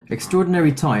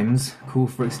Extraordinary times call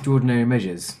for extraordinary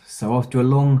measures. So, after a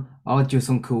long, arduous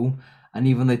on call, and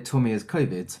even though Tommy has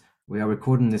COVID, we are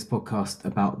recording this podcast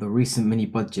about the recent mini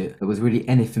budget that was really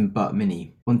anything but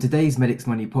mini. On today's Medics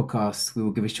Money podcast, we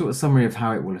will give a short summary of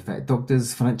how it will affect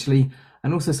doctors financially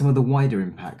and also some of the wider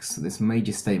impacts that this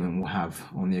major statement will have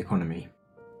on the economy.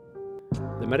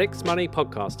 The Medics Money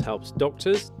podcast helps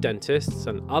doctors, dentists,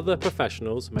 and other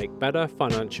professionals make better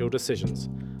financial decisions.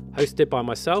 Hosted by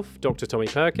myself, Dr. Tommy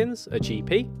Perkins, a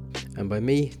GP. And by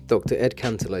me, Dr. Ed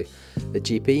Cantelo, a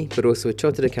GP, but also a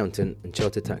chartered accountant and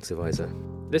chartered tax advisor.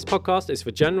 This podcast is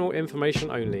for general information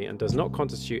only and does not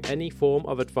constitute any form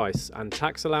of advice, and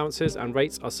tax allowances and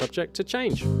rates are subject to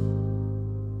change.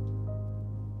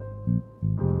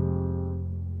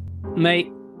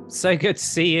 Mate, so good to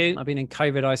see you. I've been in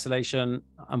COVID isolation.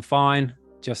 I'm fine,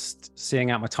 just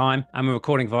seeing out my time. And we're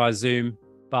recording via Zoom,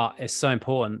 but it's so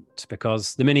important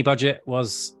because the mini budget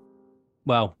was,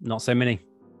 well, not so mini.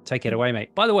 Take it away,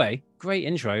 mate. By the way, great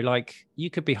intro. Like, you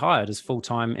could be hired as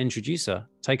full-time introducer.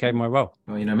 Take over my role.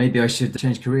 Well, maybe I should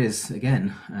change careers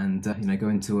again and, go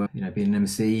into, being an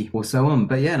MC or so on.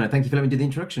 But yeah, no, thank you for letting me do the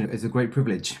introduction. It's a great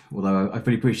privilege. Although I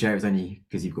fully appreciate it was only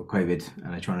because you've got COVID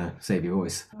and I'm trying to save your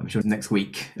voice. I'm sure next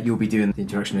week you'll be doing the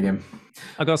introduction again.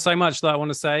 I've got so much that I want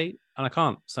to say and I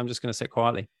can't. So I'm just going to sit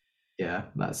quietly. Yeah,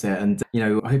 that's it. And,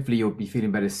 hopefully you'll be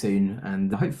feeling better soon.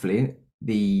 And hopefully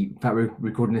the fact we're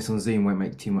recording this on Zoom won't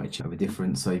make too much of a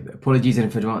difference. So apologies in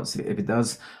advance if it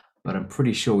does. But I'm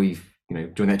pretty sure we've,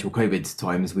 during the actual COVID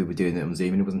times, we were doing it on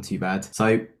Zoom and it wasn't too bad.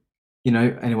 So,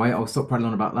 anyway, I'll stop prattling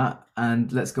on about that.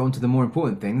 And let's go on to the more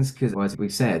important things. Because as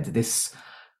we've said, this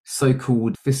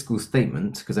so-called fiscal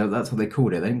statement, because that's what they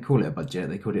called it. They didn't call it a budget.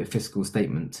 They called it a fiscal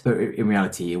statement. But in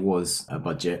reality, it was a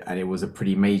budget and it was a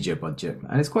pretty major budget.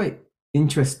 And it's quite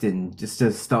interesting just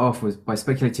to start off with by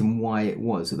speculating why it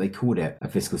was that they called it a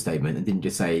fiscal statement and didn't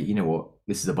just say, you know what,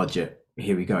 this is a budget,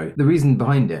 here we go. The reason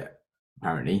behind it,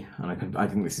 apparently, and I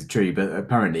think this is true, but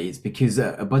apparently it's because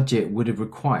a budget would have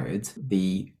required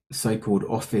the so-called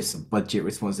Office of Budget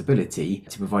Responsibility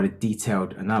to provide a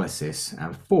detailed analysis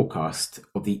and forecast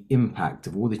of the impact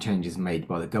of all the changes made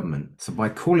by the government. So by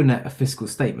calling it a fiscal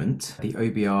statement, the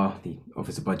OBR, the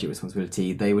Office of Budget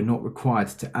Responsibility, they were not required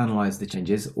to analyse the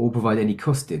changes or provide any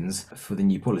costings for the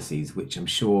new policies, which I'm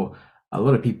sure a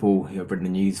lot of people who have read the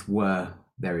news were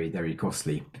very, very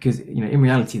costly. Because, in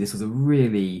reality, this was a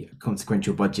really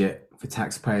consequential budget for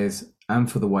taxpayers and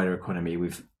for the wider economy,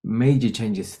 with major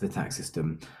changes to the tax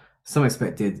system. Some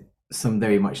expected, some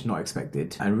very much not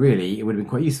expected. And really, it would have been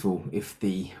quite useful if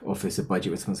the Office of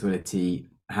Budget Responsibility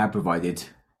had provided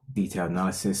detailed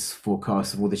analysis,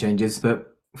 forecasts of all the changes.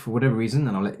 But for whatever reason,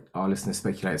 and I'll let our listeners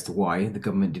speculate as to why, the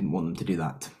government didn't want them to do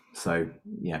that. So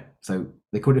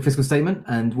they called it a fiscal statement.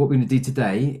 And what we're going to do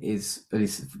today is, at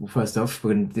least first off,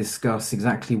 we're going to discuss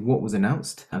exactly what was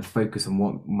announced and focus on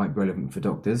what might be relevant for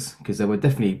doctors, because there were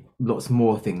definitely lots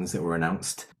more things that were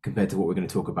announced compared to what we're going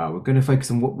to talk about. We're going to focus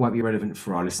on what might be relevant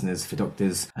for our listeners, for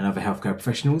doctors and other healthcare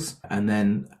professionals. And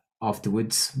then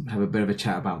afterwards, have a bit of a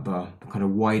chat about the kind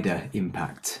of wider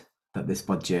impact that this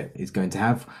budget is going to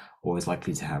have or is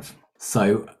likely to have.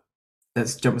 So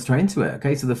let's jump straight into it.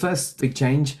 Okay, so the first big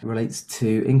change relates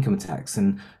to income tax,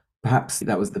 and perhaps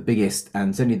that was the biggest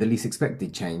and certainly the least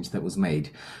expected change that was made.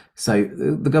 So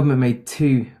the government made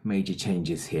two major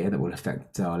changes here that will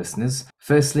affect our listeners.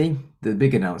 Firstly, the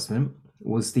big announcement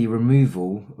was the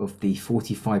removal of the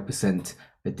 45%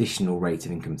 additional rate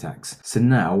of income tax. So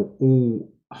now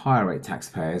all higher rate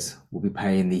taxpayers will be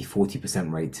paying the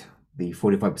 40% rate. The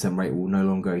 45% rate will no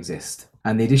longer exist.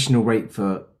 And the additional rate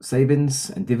for savings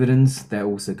and dividends, they're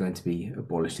also going to be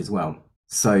abolished as well.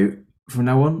 So from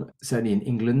now on, certainly in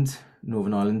England,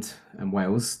 Northern Ireland and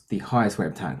Wales, the highest rate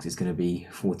of tax is going to be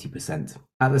 40%.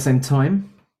 At the same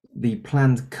time, the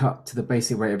planned cut to the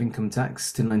basic rate of income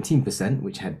tax to 19%,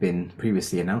 which had been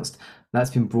previously announced,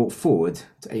 that's been brought forward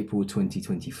to April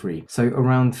 2023. So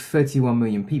around 31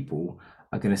 million people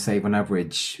are going to save on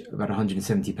average about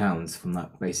 £170 from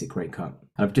that basic rate cut.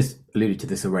 And I've just alluded to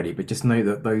this already, but just know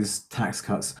that those tax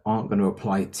cuts aren't going to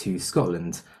apply to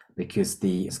Scotland because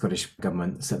the Scottish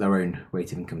government set their own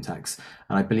rate of income tax.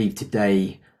 And I believe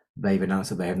today they've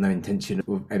announced that they have no intention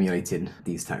of emulating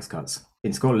these tax cuts.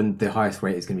 In Scotland, the highest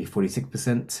rate is going to be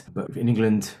 46%, but in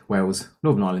England, Wales,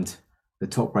 Northern Ireland, the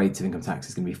top rate of income tax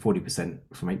is going to be 40%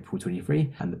 from April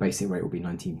 23, and the basic rate will be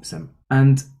 19%.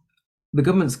 And the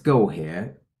government's goal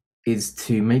here is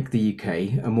to make the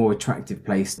UK a more attractive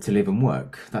place to live and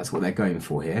work. That's what they're going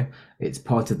for here. It's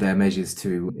part of their measures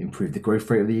to improve the growth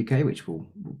rate of the UK, which we're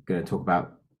going to talk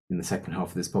about in the second half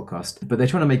of this podcast. But they're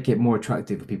trying to make it more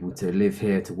attractive for people to live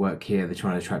here, to work here. They're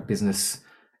trying to attract business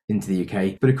into the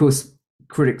UK. But of course,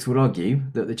 critics would argue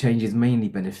that the changes mainly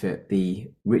benefit the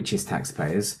richest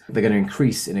taxpayers. They're going to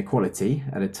increase inequality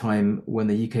at a time when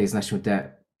the UK's national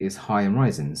debt is high and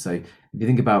rising. So if you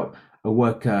think about a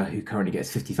worker who currently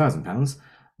gets £50,000,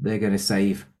 they're going to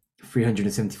save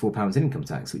 £374 in income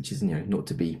tax, which is not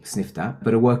to be sniffed at.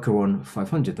 But a worker on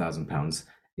 £500,000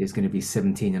 is going to be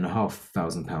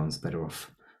 £17,500 better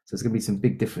off. So there's going to be some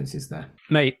big differences there.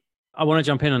 Mate, I want to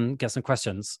jump in and get some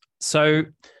questions. So,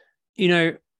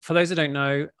 for those who don't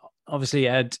know, obviously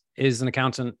Ed is an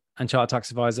accountant and chartered tax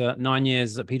advisor, 9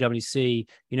 years at PwC.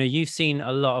 You've seen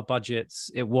a lot of budgets.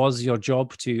 It was your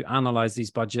job to analyze these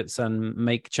budgets and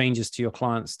make changes to your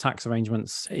clients' tax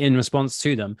arrangements in response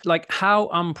to them. Like, how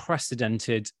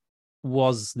unprecedented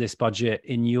was this budget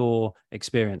in your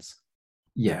experience?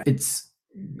 Yeah, it's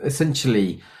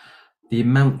essentially the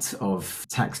amount of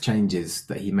tax changes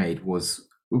that he made it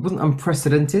wasn't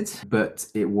unprecedented, but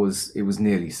it was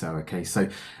nearly so. Okay, so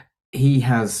he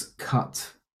has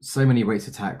cut so many rates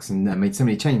of tax and made so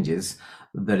many changes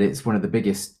that it's one of the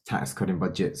biggest tax cutting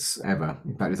budgets ever.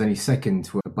 In fact, it's only second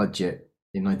to a budget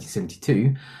in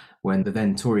 1972 when the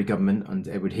then Tory government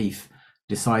under Edward Heath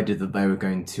decided that they were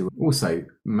going to also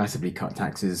massively cut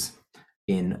taxes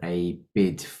in a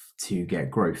bid to get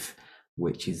growth,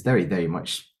 which is very, very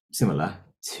much similar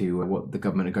to what the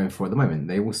government are going for at the moment.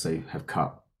 They also have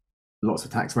cut lots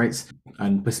of tax rates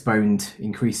and postponed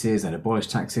increases and abolished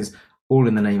taxes, all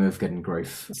in the name of getting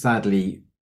growth. Sadly,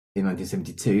 in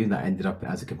 1972, that ended up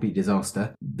as a complete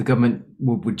disaster. The government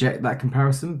would reject that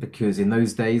comparison because in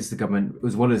those days, the government,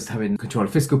 as well as having control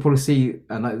of fiscal policy,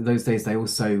 and in those days, they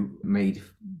also made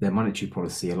their monetary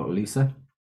policy a lot looser,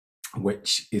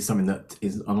 which is something that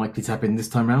is unlikely to happen this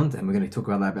time around, and we're going to talk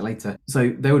about that a bit later.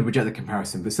 So they would reject the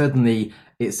comparison, but certainly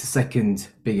it's the second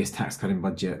biggest tax cutting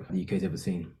budget the UK's ever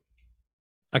seen.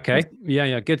 Okay.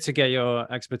 Yeah. Good to get your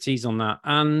expertise on that.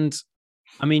 And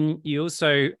I mean, you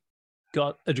also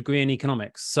got a degree in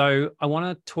economics. So I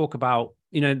want to talk about,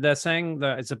 they're saying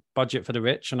that it's a budget for the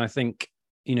rich. And I think,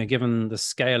 given the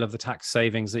scale of the tax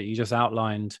savings that you just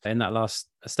outlined in that last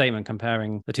statement,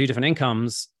 comparing the two different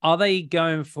incomes, are they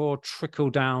going for trickle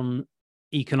down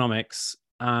economics?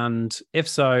 And if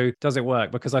so, does it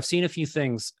work? Because I've seen a few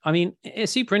things. I mean,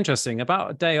 it's super interesting.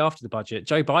 About a day after the budget,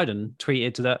 Joe Biden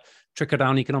tweeted that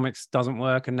trickle-down economics doesn't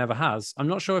work and never has. I'm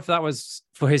not sure if that was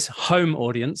for his home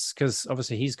audience, because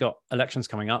obviously he's got elections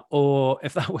coming up, or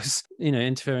if that was,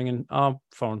 interfering in our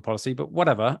foreign policy, but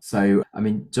whatever. So, I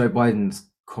mean, Joe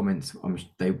Biden's comments,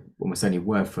 they almost certainly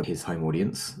were for his home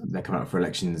audience. They're coming up for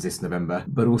elections this November.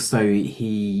 But also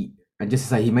he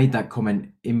made that comment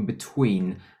in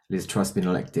between Liz Truss being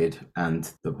elected and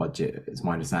the budget, is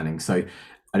my understanding. So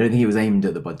I don't think it was aimed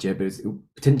at the budget, but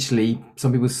potentially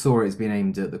some people saw it as being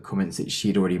aimed at the comments that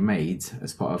she'd already made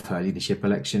as part of her leadership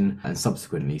election and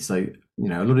subsequently. So,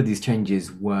 a lot of these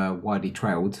changes were widely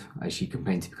trailed as she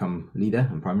campaigned to become leader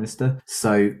and prime minister.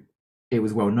 So it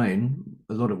was well known,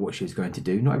 a lot of what she was going to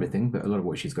do, not everything, but a lot of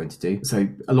what she's going to do. So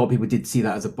a lot of people did see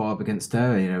that as a barb against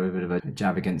her, a bit of a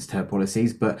jab against her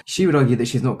policies, but she would argue that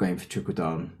she's not going for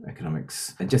trickle-down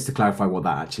economics. And just to clarify what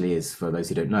that actually is, for those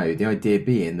who don't know, the idea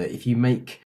being that if you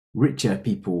make richer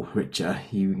people richer,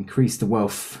 you increase the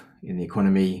wealth in the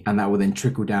economy, and that will then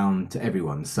trickle down to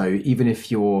everyone. So even if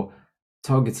you're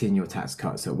targeting your tax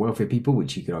cuts at wealthier people,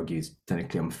 which you could argue is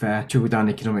technically unfair, trickle-down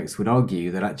economics would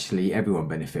argue that actually everyone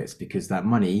benefits because that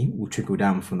money will trickle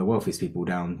down from the wealthiest people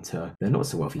down to the not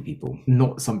so wealthy people.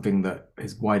 Not something that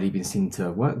has widely been seen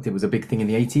to work. It was a big thing in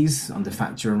the 80s under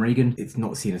Thatcher and Reagan. It's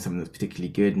not seen as something that's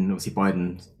particularly good, and obviously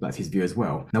Biden, that's his view as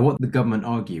well. Now, what the government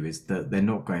argue is that they're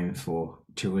not going for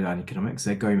trickle-down economics,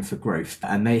 they're going for growth.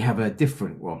 And they have a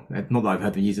different, well, not that I've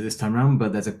heard them use it this time around,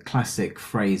 but there's a classic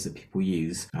phrase that people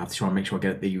use. I have to try and make sure I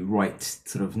get the right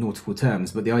sort of nautical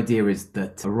terms, but the idea is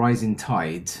that a rising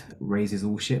tide raises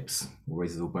all ships, or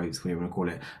raises all boats, whatever you want to call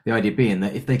it. The idea being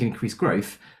that if they can increase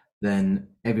growth, then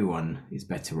everyone is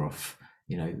better off.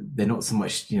 They're not so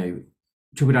much,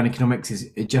 trickle-down economics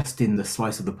is adjusting the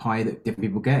slice of the pie that different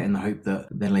people get in the hope that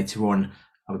then later on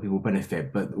other people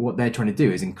benefit. But what they're trying to do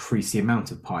is increase the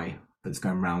amount of pie that's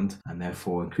going around and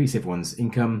therefore increase everyone's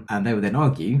income. And they would then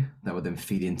argue that would then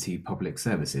feed into public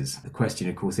services. The question,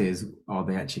 of course, is, are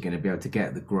they actually going to be able to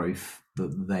get the growth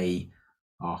that they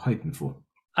are hoping for?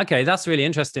 Okay, that's really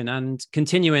interesting. And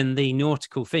continuing the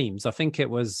nautical themes, I think it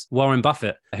was Warren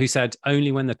Buffett who said,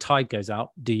 only when the tide goes out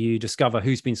do you discover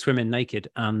who's been swimming naked.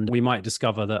 And we might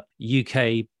discover that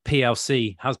UK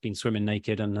PLC has been swimming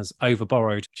naked and has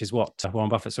overborrowed, which is what Warren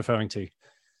Buffett's referring to.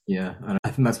 Yeah, and I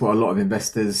think that's what a lot of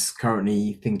investors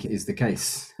currently think is the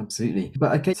case. Absolutely.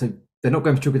 But okay, so they're not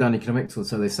going for trickle down economics, or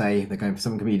so they say. They're going for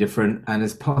something completely different. And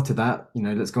as part of that,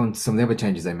 let's go on to some of the other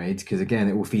changes they made, because again,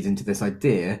 it all feeds into this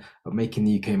idea of making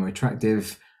the UK more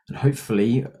attractive and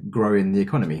hopefully growing the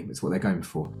economy. That's what they're going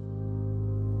for.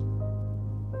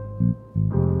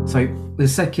 So the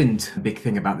second big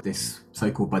thing about this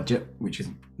so-called budget, which is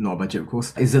not a budget of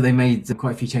course, is that they made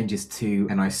quite a few changes to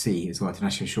NIC as well, to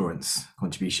national insurance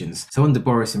contributions. So under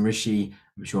Boris and Rishi,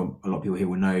 I'm sure a lot of people here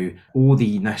will know, all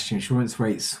the national insurance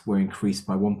rates were increased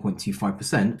by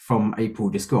 1.25% from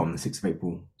April just gone, the 6th of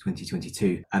April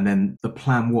 2022. And then the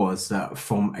plan was that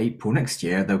from April next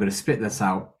year, they were going to split this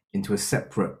out into a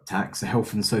separate tax, a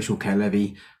health and social care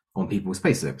levy on people's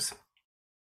payslips.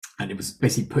 And it was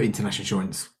basically put into national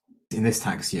insurance in this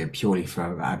tax year purely for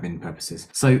admin purposes.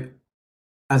 So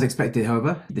as expected,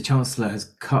 however, the Chancellor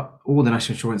has cut all the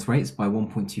national insurance rates by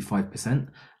 1.25%,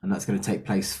 and that's going to take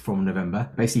place from November,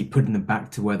 basically putting them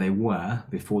back to where they were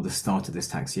before the start of this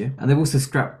tax year. And they've also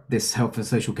scrapped this health and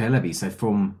social care levy. So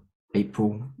from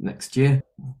April next year,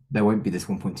 there won't be this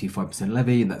 1.25%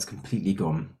 levy, and that's completely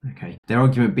gone. Okay. Their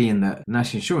argument being that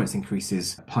national insurance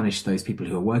increases punish those people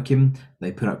who are working.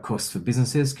 They put up costs for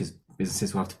businesses because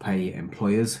businesses will have to pay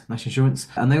employers national insurance.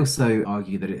 And they also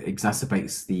argue that it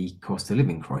exacerbates the cost of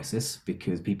living crisis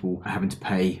because people are having to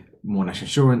pay more national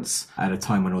insurance at a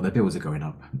time when all their bills are going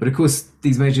up. But of course,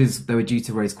 these measures, they were due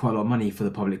to raise quite a lot of money for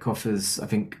the public coffers. I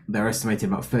think they're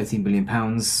estimating about £13 billion,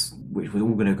 which was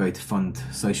all going to go to fund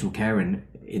social care and,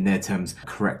 in their terms,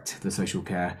 correct the social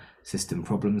care system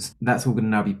problems. That's all going to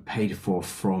now be paid for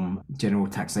from general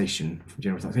taxation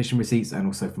receipts, and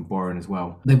also from borrowing as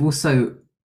well. They've also,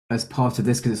 as part of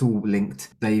this, because it's all linked,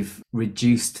 they've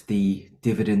reduced the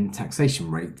dividend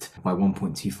taxation rate by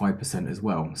 1.25% as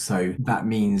well. So that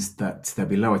means that there'll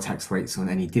be lower tax rates on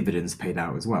any dividends paid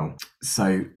out as well.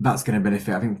 So that's going to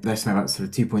benefit, I think there's about sort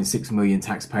of 2.6 million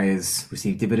taxpayers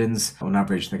receive dividends. On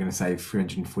average, they're going to save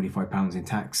 £345 in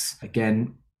tax.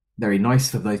 Again, very nice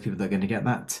for those people that are going to get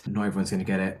that. Not everyone's going to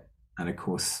get it. And of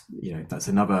course, that's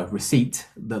another receipt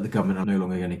that the government are no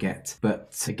longer going to get.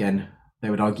 But again, they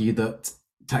would argue that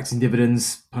taxing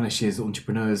dividends punishes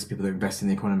entrepreneurs, people that invest in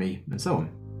the economy, and so on.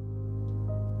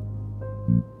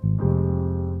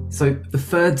 So the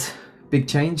third big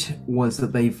change was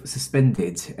that they've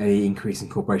suspended any increase in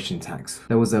corporation tax.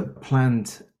 There was a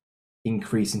planned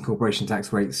increase in corporation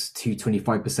tax rates to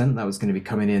 25%. That was going to be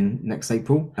coming in next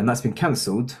April, and that's been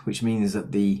cancelled, which means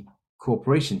that the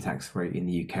corporation tax rate in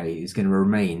the UK is going to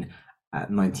remain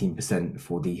at 19%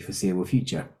 for the foreseeable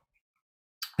future.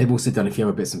 They've also done a few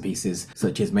other bits and pieces,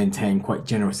 such as maintain quite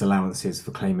generous allowances for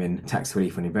claiming tax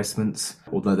relief on investments,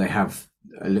 although they have,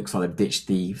 it looks like they've ditched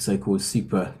the so-called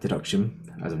super deduction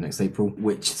as of next April,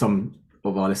 which some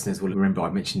of our listeners will remember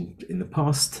I mentioned in the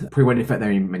past. Probably won't affect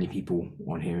very many people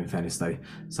on here, in fairness though,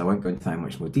 so I won't go into that in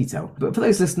much more detail. But for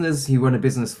those listeners who run a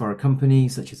business for a company,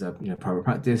 such as a private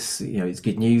practice, it's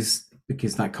good news,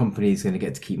 because that company is going to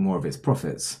get to keep more of its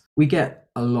profits. We get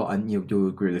a lot, and you'll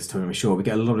agree with this, Tony, I'm sure, we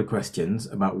get a lot of questions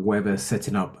about whether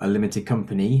setting up a limited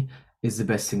company is the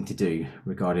best thing to do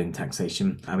regarding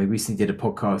taxation. And we recently did a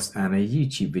podcast and a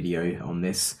YouTube video on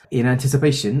this in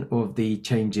anticipation of the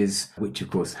changes, which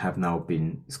of course have now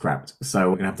been scrapped. So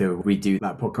we're going to have to redo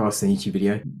that podcast and YouTube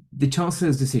video. The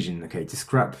Chancellor's decision, to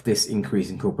scrap this increase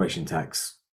in corporation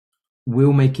tax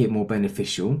will make it more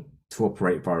beneficial to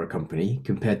operate via a company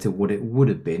compared to what it would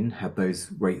have been had those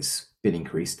rates been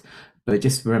increased. But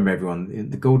just remember, everyone,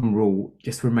 the golden rule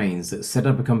just remains that set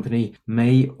up a company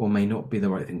may or may not be the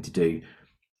right thing to do.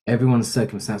 Everyone's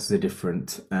circumstances are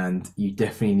different, and you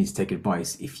definitely need to take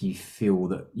advice if you feel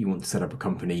that you want to set up a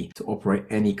company to operate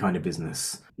any kind of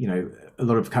business. A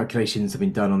lot of calculations have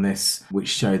been done on this, which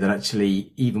show that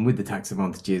actually, even with the tax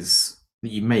advantages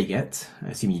that you may get,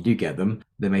 assuming you do get them,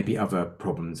 there may be other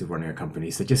problems with running a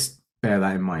company. So just bear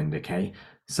that in mind, okay?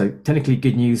 So technically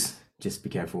good news, just be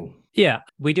careful. Yeah,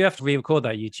 we do have to re-record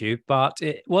that YouTube, but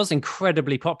it was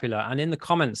incredibly popular. And in the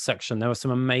comments section, there were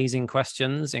some amazing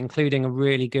questions, including a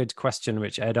really good question,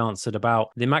 which Ed answered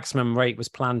about the maximum rate was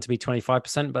planned to be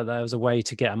 25%, but there was a way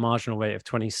to get a marginal rate of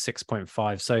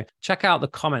 26.5. So check out the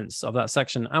comments of that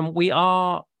section. And we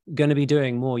are going to be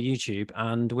doing more YouTube,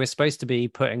 and we're supposed to be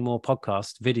putting more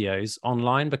podcast videos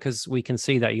online because we can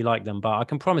see that you like them. But I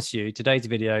can promise you today's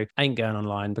video ain't going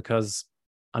online because,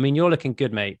 you're looking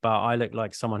good, mate, but I look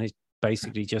like someone who's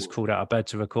basically just crawled out of bed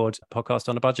to record a podcast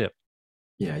on a budget.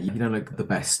 Yeah, you don't look the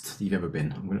best you've ever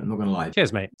been. I'm not going to lie.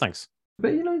 Cheers, mate. Thanks.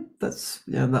 But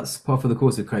that's part of the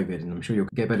course of COVID, and I'm sure you'll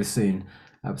get better soon.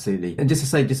 Absolutely. And just to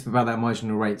say, just about that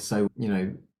marginal rate. So,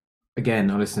 again,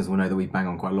 our listeners will know that we bang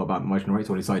on quite a lot about marginal rates,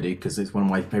 or at least I do, because it's one of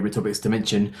my favourite topics to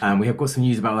mention. And we have got some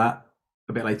news about that.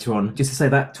 a bit later on. Just to say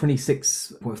that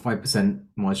 26.5%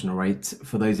 marginal rate,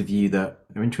 for those of you that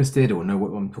are interested or know what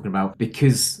I'm talking about,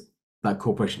 because that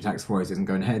corporation tax rise isn't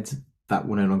going ahead, that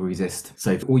will no longer exist.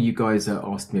 So if all you guys are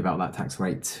asking me about that tax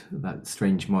rate, that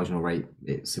strange marginal rate,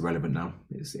 it's irrelevant now.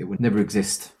 It would never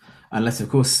exist unless, of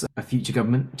course, a future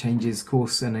government changes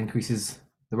course and increases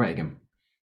the rate again.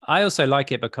 I also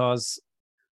like it because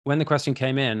when the question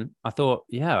came in, I thought,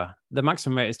 yeah, the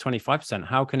maximum rate is 25%.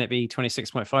 How can it be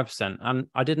 26.5%? And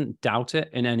I didn't doubt it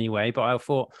in any way, but I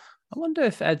thought, I wonder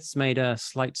if Ed's made a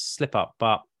slight slip up,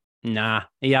 but nah,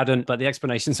 he hadn't. But the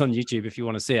explanation's on YouTube if you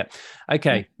want to see it.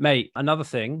 Okay, mate, another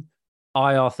thing,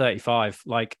 IR35.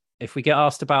 Like, if we get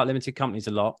asked about limited companies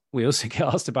a lot, we also get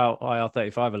asked about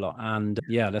IR35 a lot. And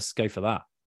yeah, let's go for that.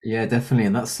 Yeah, definitely.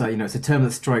 And that's, it's a term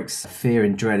that strikes fear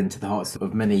and dread into the hearts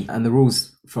of many. And the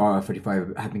rules for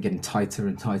IR35 have been getting tighter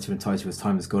and tighter and tighter as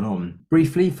time has gone on.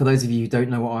 Briefly, for those of you who don't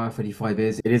know what IR35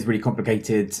 is, it is really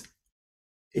complicated.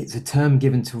 It's a term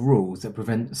given to rules that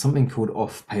prevent something called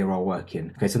off-payroll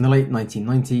working. Okay, so in the late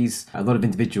 1990s, a lot of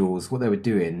individuals, what they were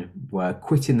doing were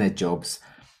quitting their jobs,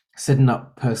 setting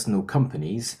up personal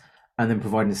companies, and then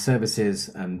providing services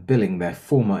and billing their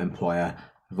former employer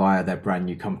via their brand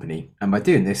new company. And by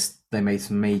doing this, they made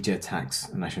some major tax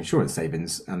and national insurance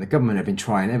savings. And the government have been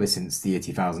trying ever since the year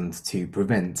 2000 to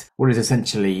prevent what is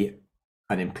essentially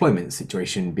an employment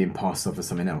situation being passed off as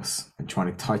something else and trying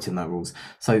to tighten that rules.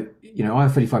 So,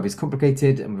 IR35 is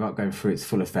complicated, and without going through its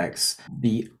full effects,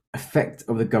 the effect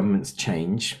of the government's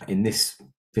change in this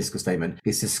fiscal statement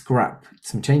is to scrap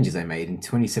some changes they made in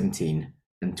 2017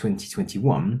 and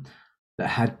 2021 that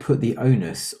had put the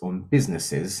onus on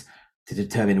businesses to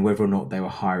determine whether or not they were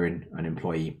hiring an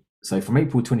employee. So from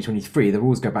April 2023, the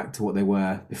rules go back to what they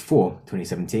were before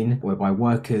 2017, whereby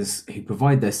workers who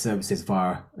provide their services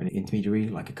via an intermediary,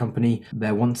 like a company,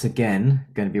 they're once again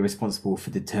going to be responsible for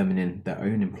determining their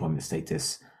own employment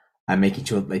status and making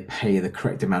sure that they pay the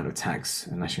correct amount of tax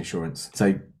and national insurance.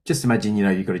 So just imagine,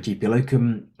 you've got a GP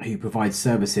locum who provides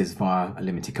services via a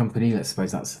limited company. Let's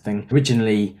suppose that's the thing.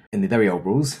 Originally, in the very old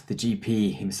rules, the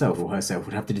GP himself or herself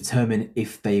would have to determine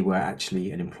if they were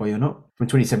actually an employee or not. From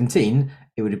 2017,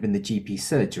 it would have been the GP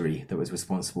surgery that was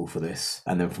responsible for this.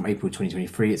 And then from April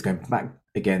 2023, it's going back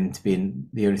again to being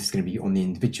the onus is going to be on the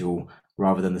individual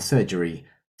rather than the surgery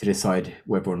to decide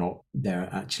whether or not they're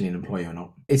actually an employee or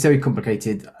not. It's very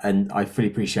complicated, and I fully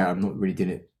appreciate I'm not really doing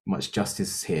it much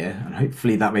justice here, and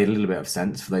hopefully that made a little bit of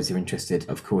sense for those who are interested.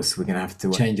 Of course, we're going to have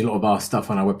to change a lot of our stuff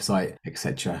on our website,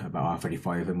 etc., about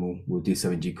IR35, and we'll do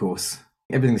so in due course.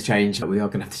 Everything's changed. We are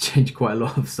going to have to change quite a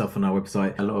lot of stuff on our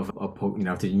website. A lot of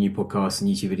our, after new podcasts and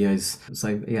YouTube videos.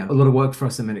 So yeah, a lot of work for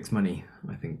us at Medix Money,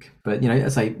 I think. But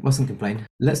as I say, mustn't complain.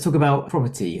 Let's talk about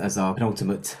property as our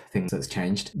penultimate thing that's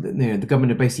changed. The government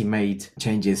have basically made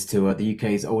changes to the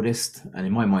UK's oldest, and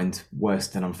in my mind,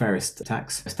 worst and unfairest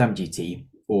tax, stamp duty,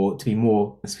 or to be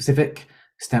more specific,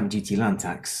 stamp duty land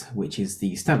tax, which is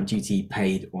the stamp duty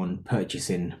paid on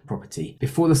purchasing property.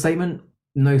 Before the statement,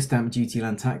 no stamp duty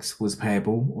land tax was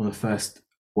payable on the first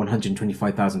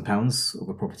 £125,000 of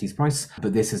a property's price,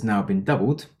 but this has now been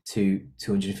doubled to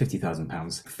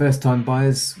 £250,000. First-time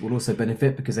buyers will also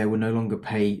benefit because they will no longer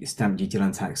pay stamp duty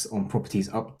land tax on properties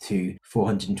up to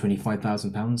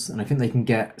 £425,000, and I think they can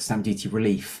get stamp duty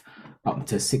relief up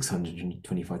to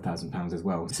 £625,000 as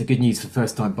well. So good news for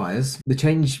first-time buyers. The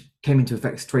change came into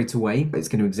effect straight away, but it's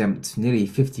going to exempt nearly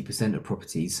 50% of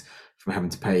properties from having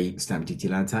to pay stamp duty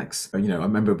land tax. I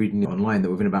remember reading online that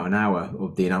within about an hour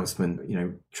of the announcement,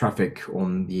 traffic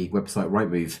on the website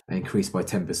Rightmove increased by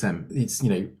 10%. It's,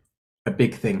 a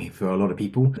big thing for a lot of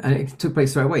people, and it took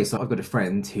place straight away. So I've got a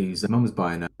friend whose mum's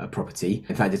buying a property.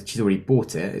 In fact, she's already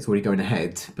bought it. It's already going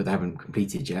ahead, but they haven't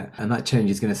completed yet. And that change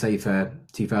is going to save her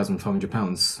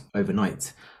 £2,500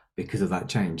 overnight because of that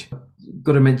change.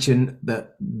 Got to mention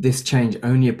that this change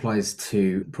only applies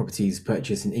to properties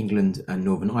purchased in England and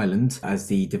Northern Ireland, as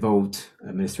the devolved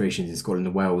administrations in Scotland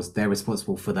and Wales, they're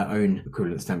responsible for their own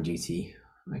equivalent stamp duty.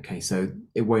 Okay, so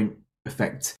it won't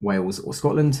affect Wales or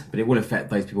Scotland, but it will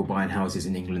affect those people buying houses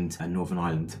in England and Northern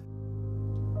Ireland.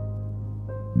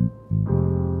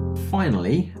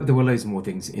 Finally, there were loads more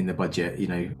things in the budget,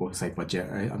 or say budget,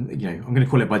 I'm going to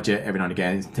call it budget every now and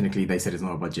again. Technically, they said it's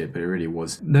not a budget, but it really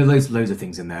was. There are loads of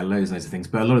things in there, loads of things,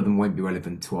 but a lot of them won't be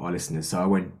relevant to our listeners, so I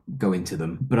won't go into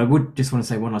them. But I would just want to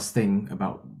say one last thing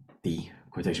about the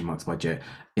quotation marks budget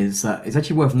is that it's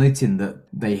actually worth noting that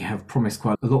they have promised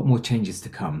quite a lot more changes to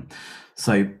come.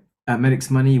 So at Medix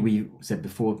Money, we said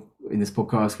before in this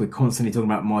podcast, we're constantly talking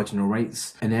about marginal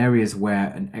rates and areas where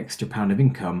an extra pound of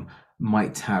income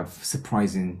might have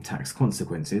surprising tax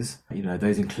consequences.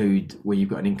 Those include where you've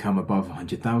got an income above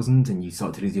 100,000 and you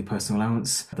start to lose your personal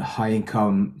allowance, the high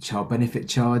income child benefit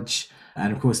charge,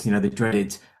 and of course, the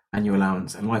dreaded annual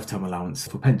allowance and lifetime allowance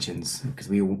for pensions, because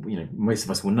we all, most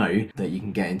of us will know that you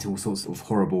can get into all sorts of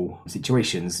horrible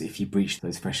situations if you breach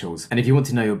those thresholds. And if you want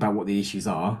to know about what the issues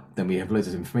are, then we have loads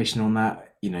of information on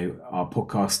that. Our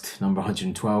podcast number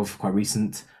 112, quite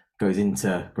recent, goes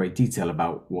into great detail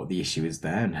about what the issue is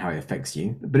there and how it affects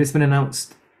you. But it's been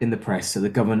announced in the press, so the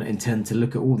government intend to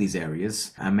look at all these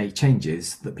areas and make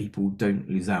changes that people don't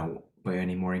lose out by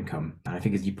earning more income. And I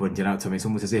think, as you pointed out, Tom, it's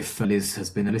almost as if Liz has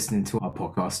been listening to our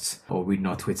podcasts or reading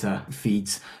our Twitter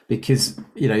feeds, because,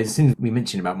 as soon as we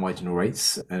mention about marginal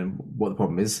rates and what the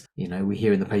problem is, we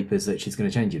hear in the papers that she's going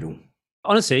to change it all.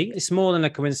 Honestly, it's more than a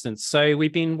coincidence. So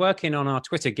we've been working on our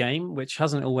Twitter game, which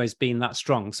hasn't always been that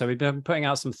strong. So we've been putting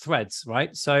out some threads,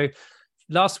 right? So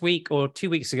last week or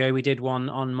 2 weeks ago, we did one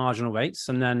on marginal rates.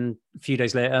 And then a few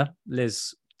days later,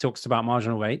 Liz talks about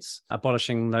marginal rates,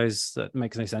 abolishing those that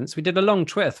makes no sense. We did a long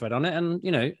Twitter thread on it, and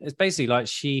it's basically like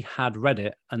she had read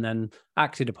it and then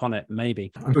acted upon it.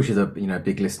 Maybe I'm sure she's a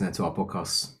big listener to our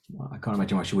podcasts. I can't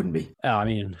imagine why she wouldn't be. I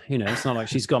mean, it's not like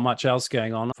she's got much else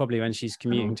going on. Probably when she's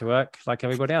commuting to work, like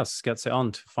everybody else, gets it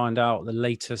on to find out the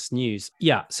latest news.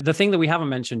 Yeah. So the thing that we haven't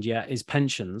mentioned yet is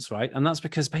pensions, right? And that's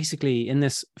because basically in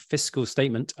this fiscal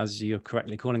statement, as you're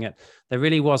correctly calling it, there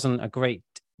really wasn't a great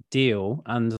deal,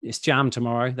 and it's jammed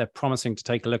tomorrow. They're promising to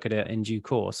take a look at it in due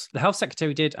course. The health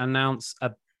secretary did announce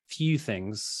a few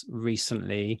things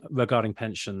recently regarding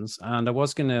pensions, and I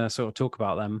was going to sort of talk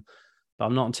about them, but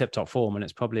I'm not in tip-top form, and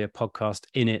it's probably a podcast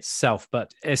in itself.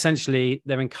 But essentially,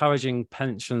 they're encouraging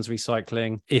pensions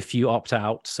recycling if you opt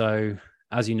out. So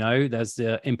as you know, there's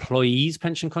the employee's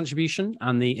pension contribution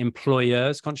and the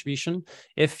employer's contribution.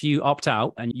 If you opt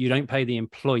out and you don't pay the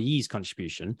employee's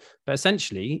contribution, but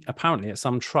essentially, apparently at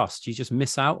some trust, you just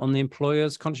miss out on the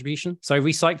employer's contribution. So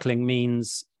recycling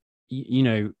means,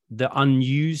 the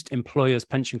unused employer's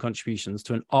pension contributions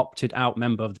to an opted out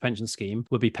member of the pension scheme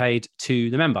will be paid to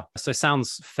the member. So it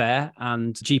sounds fair,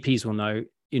 and GPs will know,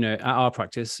 at our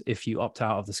practice, if you opt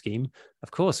out of the scheme,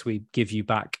 of course, we give you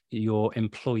back your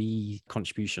employee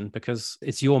contribution because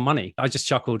it's your money. I just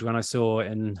chuckled when I saw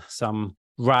in some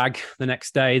rag the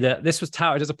next day that this was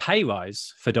touted as a pay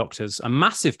rise for doctors, a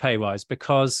massive pay rise,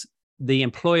 because the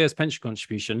employer's pension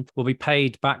contribution will be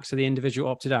paid back to the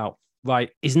individual opted out.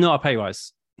 Right, is not a pay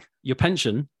rise. Your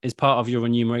pension is part of your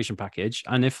remuneration package.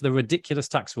 And if the ridiculous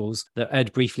tax rules that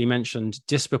Ed briefly mentioned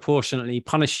disproportionately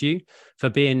punish you for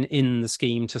being in the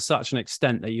scheme to such an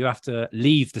extent that you have to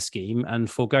leave the scheme and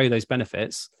forego those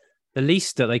benefits, the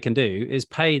least that they can do is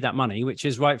pay that money, which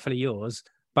is rightfully yours,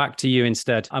 back to you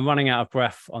instead. I'm running out of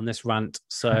breath on this rant,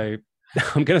 so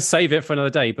I'm going to save it for another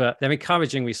day. But they're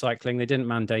encouraging recycling. They didn't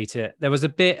mandate it. There was a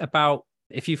bit about,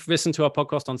 if you've listened to our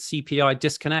podcast on CPI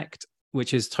disconnect,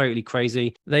 which is totally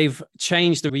crazy. They've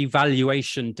changed the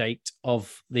revaluation date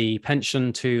of the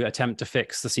pension to attempt to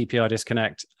fix the CPI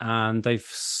disconnect. And they've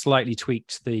slightly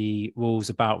tweaked the rules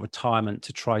about retirement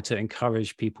to try to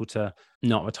encourage people to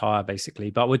not retire,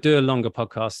 basically. But we'll do a longer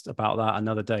podcast about that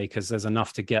another day because there's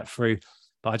enough to get through.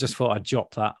 But I just thought I'd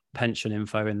drop that pension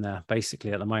info in there.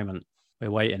 Basically, at the moment,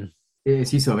 we're waiting.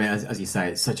 It's useful. I mean, as you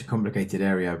say, it's such a complicated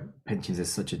area. Pensions is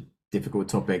such a difficult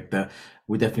topic that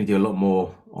we'll definitely do a lot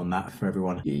more on that for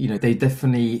everyone. They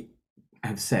definitely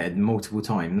have said multiple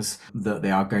times that they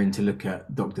are going to look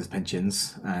at doctors'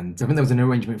 pensions, and I think there was an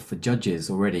arrangement for judges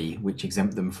already which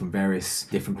exempt them from various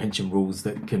different pension rules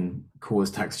that can cause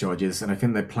tax charges, and I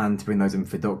think they plan to bring those in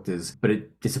for doctors, but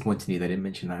it disappointed me they didn't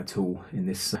mention that at all in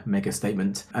this mega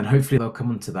statement, and hopefully they'll come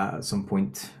onto that at some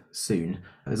point soon.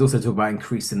 There's also talk about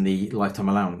increasing the lifetime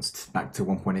allowance back to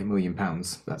 £1.8 million.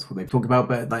 That's what they've talked about,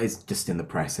 but that is just in the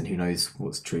press and who knows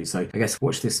what's true. So I guess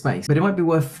watch this space. But it might be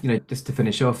worth, just to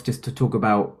finish off, just to talk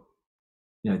about,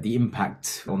 the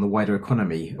impact on the wider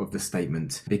economy of the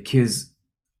statement, because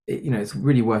it's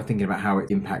really worth thinking about how it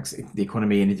impacts the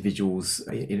economy and individuals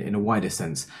in a wider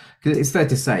sense. Because it's fair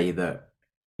to say that,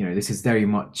 this is very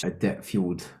much a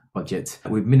debt-fueled budget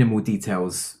with minimal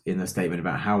details in the statement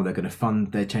about how they're going to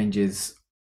fund their changes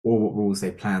or what rules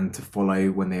they plan to follow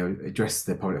when they address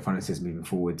their public finances moving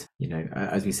forward.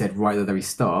 As we said right at the very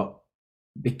start,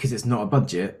 because it's not a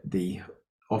budget, the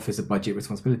Office of Budget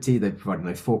Responsibility, they've provided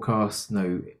no forecast,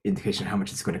 no indication of how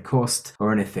much it's going to cost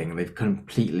or anything. They've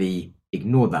completely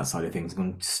ignored that side of things,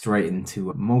 gone straight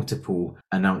into multiple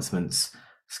announcements,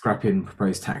 scrapping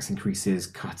proposed tax increases,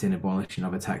 cutting, abolishing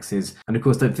other taxes. And of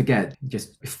course, don't forget,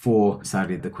 just before,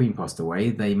 sadly, the Queen passed away,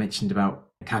 they mentioned about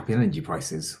capping energy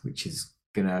prices, which is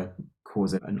going to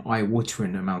cause an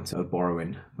eye-watering amount of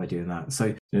borrowing by doing that.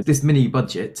 So this mini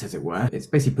budget, as it were, it's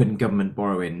basically putting government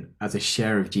borrowing as a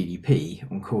share of GDP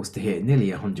on course to hit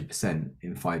nearly 100%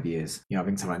 in 5 years. I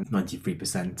think something like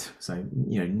 93%. So,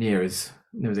 near as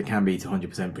it can be to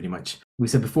 100% pretty much. We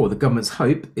said before, the government's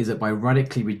hope is that by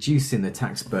radically reducing the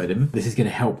tax burden, this is going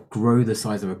to help grow the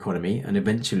size of the economy, and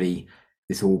eventually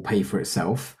this will pay for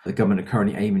itself. The government are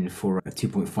currently aiming for a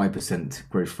 2.5%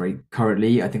 growth rate.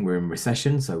 Currently, I think we're in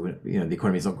recession, so the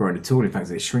economy is not growing at all. In fact,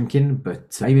 it's shrinking,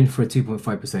 but aiming for a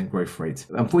 2.5% growth rate.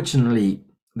 Unfortunately,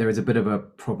 there is a bit of a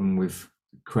problem with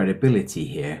credibility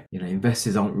here.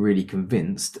 Investors aren't really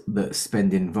convinced that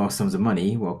spending vast sums of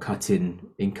money while cutting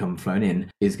income flowing in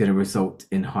is going to result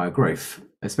in higher growth,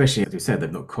 especially, as we said,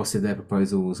 they've not costed their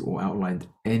proposals or outlined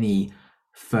any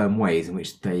firm ways in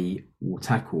which they will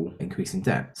tackle increasing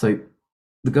debt. So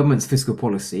the government's fiscal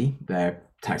policy, their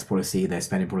tax policy, their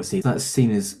spending policy, that's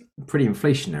seen as pretty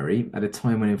inflationary at a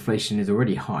time when inflation is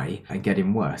already high and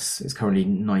getting worse. It's currently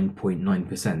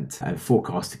 9.9% and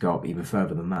forecast to go up even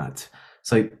further than that.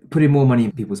 So putting more money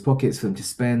in people's pockets for them to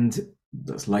spend,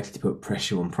 that's likely to put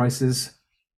pressure on prices.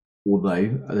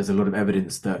 Although there's a lot of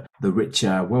evidence that the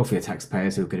richer, wealthier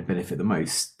taxpayers who are going to benefit the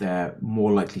most, they're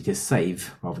more likely to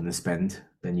save rather than spend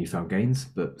their newfound gains.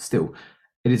 But still,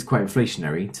 it is quite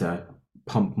inflationary to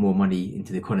pump more money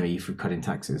into the economy through cutting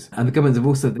taxes. And the governments have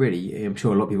also really, I'm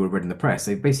sure a lot of people have read in the press,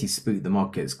 they've basically spooked the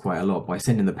markets quite a lot by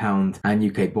sending the pound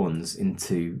and UK bonds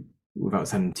into, without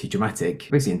sounding too dramatic,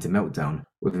 basically into meltdown,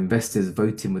 with investors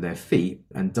voting with their feet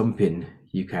and dumping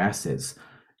UK assets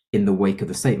in the wake of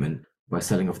the statement by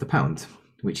selling off the pound,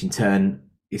 which in turn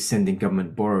is sending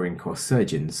government borrowing costs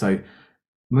surging. So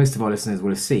most of our listeners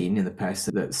will have seen in the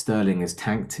past that sterling has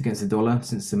tanked against the dollar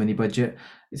since the mini budget.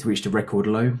 It's reached a record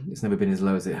low. It's never been as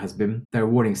low as it has been. There are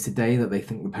warnings today that they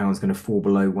think the pound's going to fall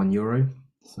below €1.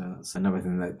 So that's another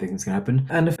thing that they think is going to happen.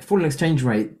 And a falling exchange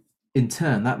rate, in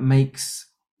turn, that makes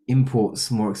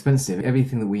imports more expensive.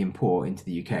 Everything that we import into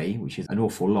the UK, which is an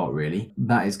awful lot really,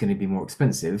 that is going to be more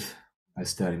expensive as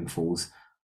sterling falls,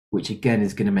 which again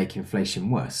is going to make inflation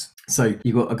worse. So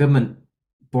you've got a government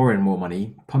borrowing more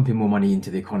money, pumping more money into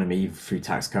the economy through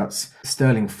tax cuts,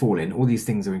 sterling falling. All these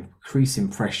things are increasing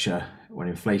pressure on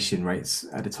inflation rates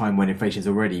at a time when inflation is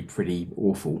already pretty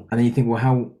awful. And then you think,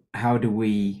 well, how do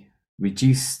we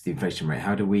reduce the inflation rate?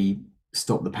 How do we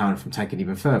stop the pound from tanking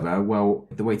even further? Well,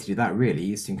 the way to do that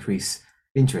really is to increase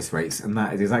interest rates, and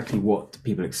that is exactly what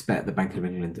people expect the Bank of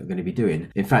England are going to be doing.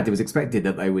 In fact, it was expected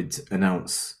that they would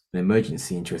announce an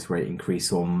emergency interest rate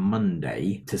increase on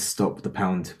Monday to stop the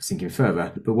pound sinking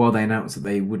further. But while they announced that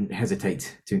they wouldn't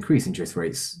hesitate to increase interest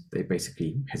rates, they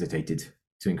basically hesitated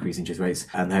to increase interest rates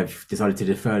and have decided to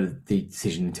defer the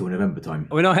decision until November time.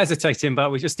 We're not hesitating, but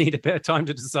we just need a bit of time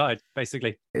to decide,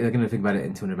 basically. They're going to think about it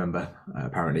until November,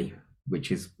 apparently,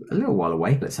 which is a little while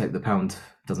away. Let's hope the pound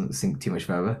doesn't sink too much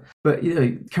further. But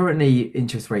currently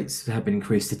interest rates have been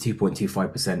increased to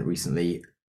 2.25% recently.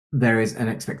 There is an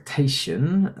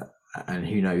expectation, and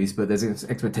who knows, but there's an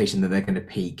expectation that they're going to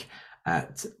peak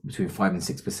at between 5 and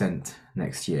 6%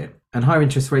 next year. And higher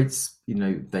interest rates,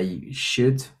 they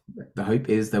should, the hope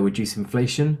is they'll reduce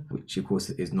inflation, which of course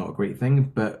is not a great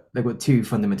thing, but they've got two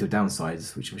fundamental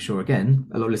downsides, which I'm sure, again,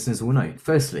 a lot of listeners will know.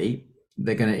 Firstly,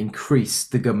 they're going to increase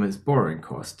the government's borrowing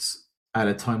costs at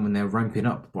a time when they're ramping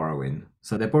up borrowing.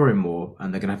 So they're borrowing more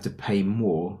and they're going to have to pay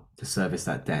more to service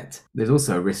that debt. There's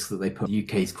also a risk that they put the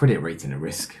UK's credit rating at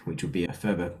risk, which would be a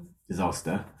further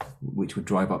disaster, which would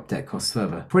drive up debt costs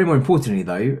further. Probably more importantly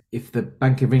though, if the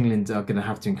Bank of England are going to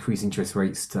have to increase interest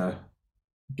rates to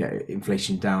get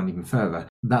inflation down even further,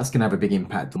 that's going to have a big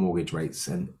impact on mortgage rates.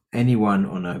 And anyone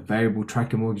on a variable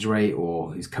tracker mortgage rate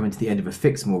or who's coming to the end of a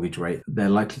fixed mortgage rate, they're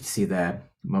likely to see their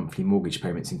monthly mortgage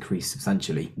payments increase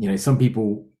substantially. Some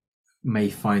people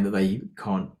may find that they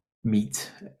can't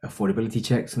meet affordability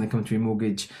checks when they come to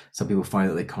remortgage. Some people find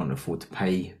that they can't afford to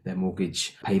pay their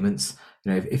mortgage payments.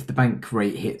 If the bank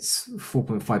rate hits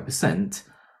 4.5%,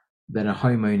 then a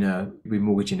homeowner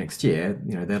remortgaging next year,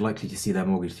 they're likely to see their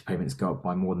mortgage payments go up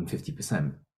by more than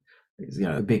 50%. It's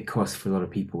a big cost for a lot of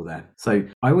people there. So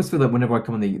I always feel that whenever I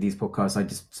come on these podcasts, I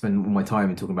just spend all my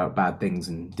time talking about bad things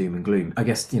and doom and gloom. I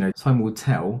guess, time will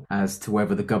tell as to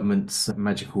whether the government's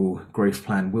magical growth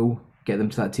plan will get them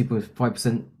to that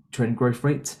 2.5% trend growth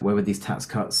rate, whether these tax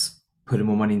cuts put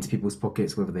more money into people's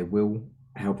pockets, whether they will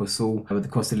help us all with the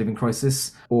cost of living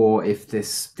crisis, or if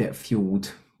this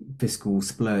debt-fueled fiscal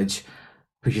splurge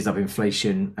pushes up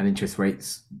inflation and interest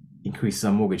rates, increases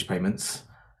our mortgage payments,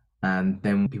 and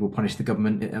then people punish the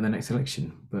government at the next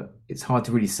election. But it's hard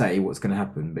to really say what's going to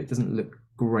happen, but it doesn't look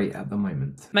great at the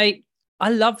moment. Mate, I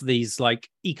love these like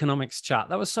economics chat.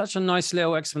 That was such a nice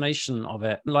little explanation of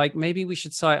it. Like maybe we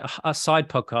should start a side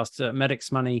podcast,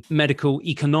 Medics Money Medical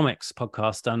Economics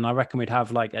podcast. And I reckon we'd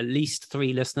have like at least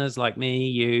 3 listeners like me,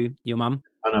 you, your mum.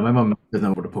 I know my mum doesn't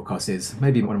know what a podcast is.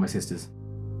 Maybe one of my sisters.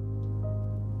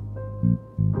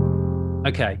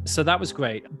 Okay, so that was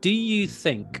great. Do you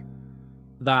think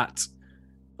that,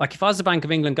 like, if I was the Bank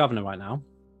of England governor right now,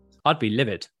 I'd be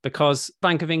livid, because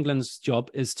Bank of England's job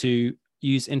is to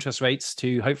use interest rates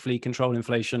to hopefully control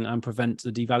inflation and prevent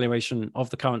the devaluation of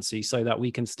the currency so that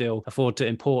we can still afford to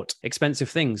import expensive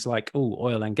things like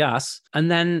oil and gas.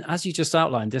 And then, as you just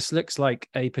outlined, this looks like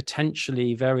a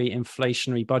potentially very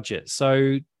inflationary budget.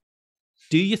 So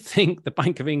do you think the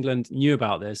Bank of England knew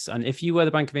about this? And if you were the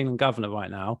Bank of England governor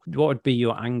right now, what would be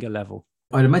your anger level?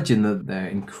 I'd imagine that they're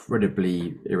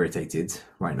incredibly irritated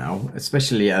right now,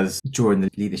 especially as during the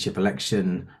leadership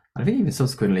election, I think even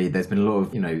subsequently, there's been a lot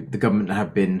of, the government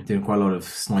have been doing quite a lot of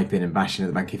sniping and bashing at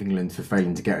the Bank of England for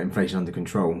failing to get inflation under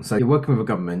control. So you're working with a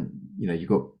government, you've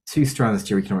got 2 strands to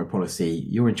your economic policy.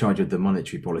 You're in charge of the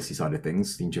monetary policy side of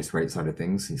things, the interest rate side of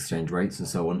things, exchange rates and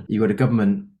so on. You've got a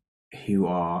government who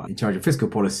are in charge of fiscal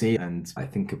policy and I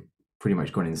think have pretty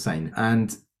much gone insane.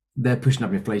 And they're pushing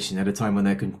up inflation at a time when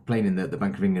they're complaining that the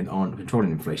Bank of England aren't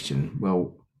controlling inflation.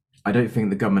 Well, I don't think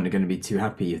the government are going to be too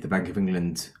happy if the Bank of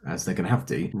England, as they're going to have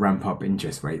to, ramp up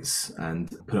interest rates and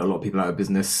put a lot of people out of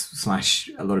business, /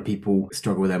 a lot of people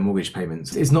struggle with their mortgage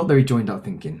payments. It's not very joined up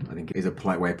thinking, I think is a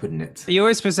polite way of putting it. You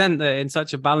always present that in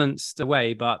such a balanced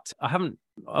way, but I haven't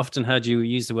often heard you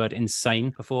use the word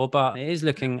insane before, but it is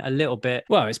looking a little bit,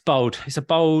 well, it's bold. It's a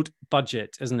bold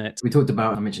budget, isn't it? We talked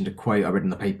about, I mentioned a quote I read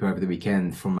in the paper over the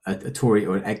weekend from a Tory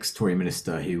or an ex-Tory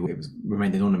minister who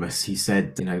remained anonymous. He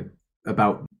said,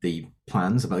 about the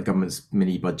plans, about the government's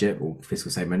mini budget or fiscal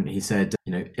statement, he said,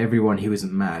 everyone who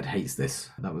isn't mad hates this.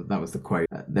 That was the quote.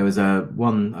 There was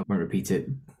one, I won't repeat it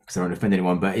because I won't offend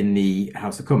anyone, but in the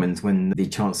House of Commons, when the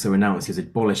Chancellor announced he was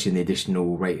abolishing the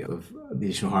additional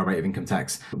higher rate of income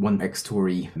tax, one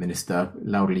ex-Tory minister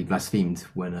loudly blasphemed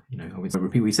when, I won't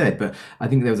repeat what he said, but I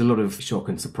think there was a lot of shock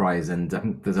and surprise, and I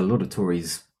think there's a lot of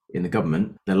Tories in the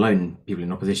government, let alone people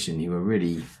in opposition, who were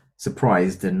really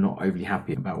surprised and not overly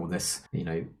happy about all this.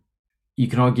 You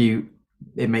can argue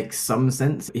it makes some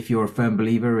sense if you're a firm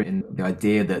believer in the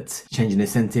idea that changing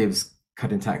incentives,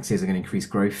 cutting taxes are going to increase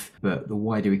growth, but the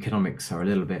wider economics are a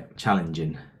little bit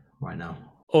challenging right now.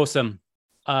 Awesome.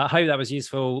 I hope that was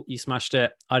useful. You smashed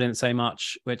it. I didn't say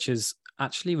much, which is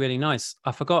actually really nice.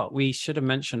 I forgot, we should have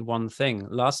mentioned one thing.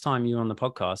 Last time you were on the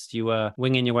podcast, you were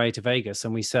winging your way to Vegas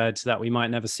and we said that we might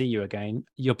never see you again.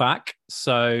 You're back.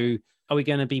 So are we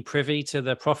going to be privy to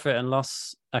the profit and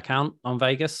loss account on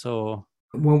Vegas, or?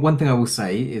 Well, one thing I will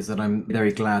say is that I'm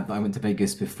very glad that I went to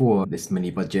Vegas before this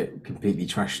mini budget completely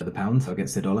trashed the pound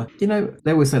against the dollar.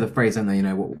 They always say the phrase, don't they,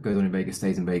 what goes on in Vegas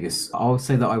stays in Vegas. I'll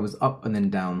say that I was up and then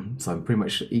down, so I'm pretty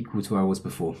much equal to where I was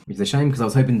before, which is a shame because I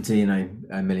was hoping to,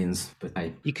 millions, but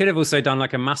hey. You could have also done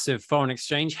like a massive foreign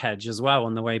exchange hedge as well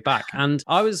on the way back. And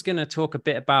I was going to talk a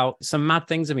bit about some mad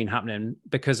things have been happening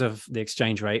because of the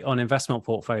exchange rate on investment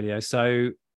portfolio. So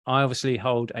I obviously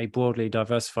hold a broadly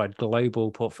diversified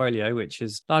global portfolio, which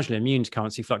is largely immune to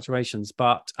currency fluctuations.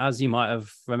 But as you might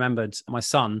have remembered, my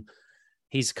son,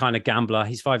 he's kind of gambler.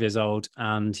 He's 5 years old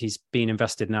and he's been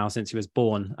invested now since he was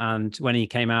born. And when he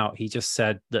came out, he just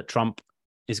said that Trump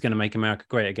is going to make America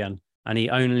great again. And he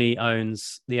only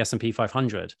owns the S&P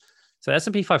 500. So the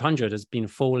S&P 500 has been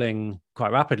falling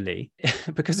quite rapidly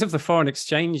because of the foreign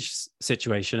exchange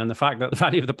situation and the fact that the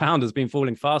value of the pound has been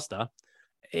falling faster.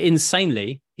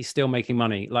 Insanely, he's still making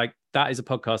money. Like, that is a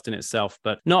podcast in itself,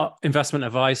 but not investment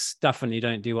advice. Definitely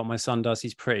don't do what my son does.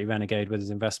 He's pretty renegade with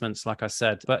his investments, like I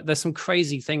said. But there's some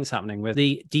crazy things happening with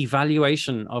the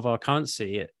devaluation of our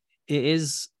currency. It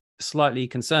is slightly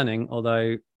concerning,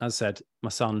 although, as I said, my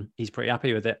son, he's pretty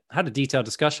happy with it. I had a detailed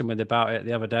discussion with him about it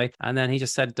the other day, and then he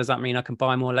just said, does that mean I can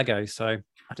buy more Lego? So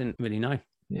I didn't really know.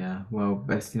 Yeah, well,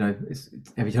 best, it's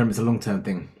every time it's a long-term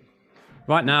thing.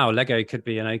 Right now, Lego could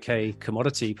be an okay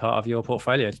commodity part of your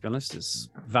portfolio, to be honest. Its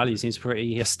value seems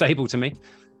pretty stable to me.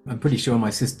 I'm pretty sure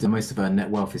my sister, most of her net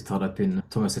wealth is tied up in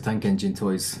Thomas the Tank Engine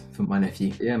toys for my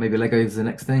nephew. Yeah, maybe Lego is the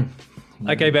next thing.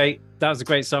 Okay, mate, that was a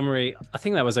great summary. I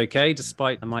think that was okay,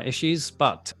 despite my issues,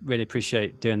 but really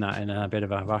appreciate doing that in a bit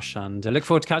of a rush, and I look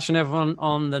forward to catching everyone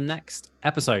on the next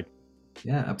episode.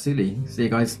 Yeah, absolutely. See you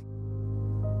guys.